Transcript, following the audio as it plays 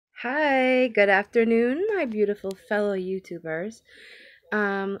Hi, good afternoon, my beautiful fellow YouTubers.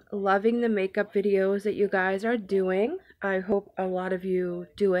 Loving the makeup videos that you guys are doing. I hope a lot of you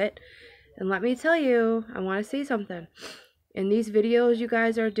do it. And let me tell you, I want to say something. In these videos you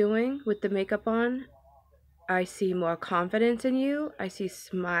guys are doing with the makeup on, I see more confidence in you. I see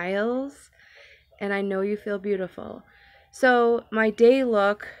smiles, and I know you feel beautiful. So my day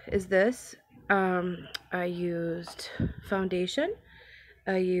look is this. I used foundation.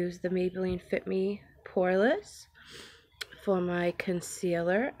 I used the Maybelline Fit Me Poreless. For my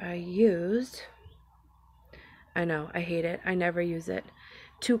concealer, I know, I hate it. I never use it.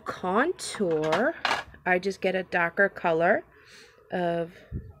 To contour, I just get a darker color of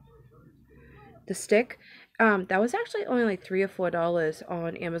the stick. That was actually only like $3 or $4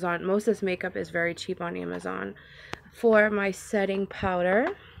 on Amazon. Most of this makeup is very cheap on Amazon. For my setting powder,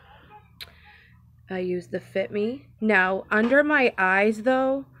 I use the Fit Me. Now, under my eyes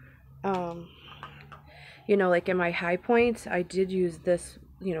though, like in my high points, I did use this,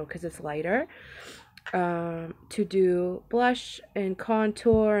 because it's lighter, to do blush and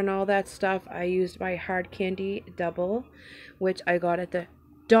contour and all that stuff. I used my Hard Candy Double, which I got at the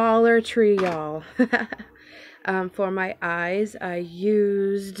Dollar Tree, y'all. For my eyes, I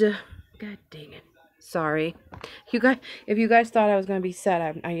used, god dang it, sorry. If you guys thought I was going to be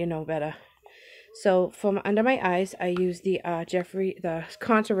sad, you know better. So from under my eyes, I used the the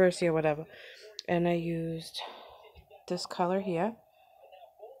Controversy or whatever. And I used this color here.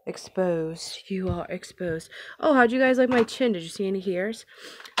 Exposed. You are exposed. Oh, how'd you guys like my chin? Did you see any hairs?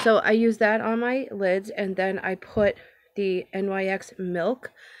 So I used that on my lids, and then I put the NYX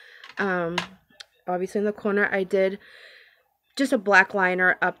Milk. Obviously in the corner, I did just a black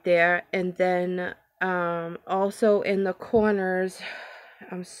liner up there, and then also in the corners,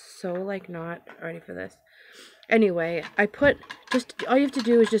 I'm so like not ready for this. Anyway, I put all you have to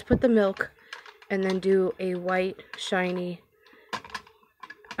do is just put the milk and then do a white shiny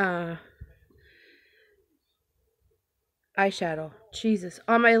eyeshadow. Jesus.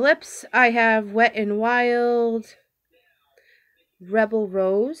 On my lips, I have Wet n Wild Rebel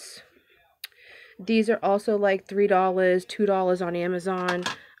Rose. These are also like $3, $2 on Amazon.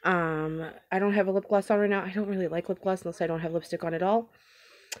 I don't have a lip gloss on right now. I don't really like lip gloss unless I don't have lipstick on at all.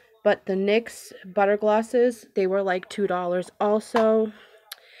 But the NYX Butter Glosses, they were like $2 also.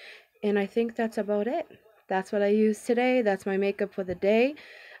 And I think that's about it. That's what I used today. That's my makeup for the day.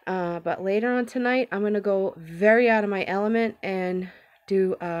 But later on tonight, I'm going to go very out of my element and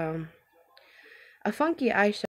do a funky eyeshadow.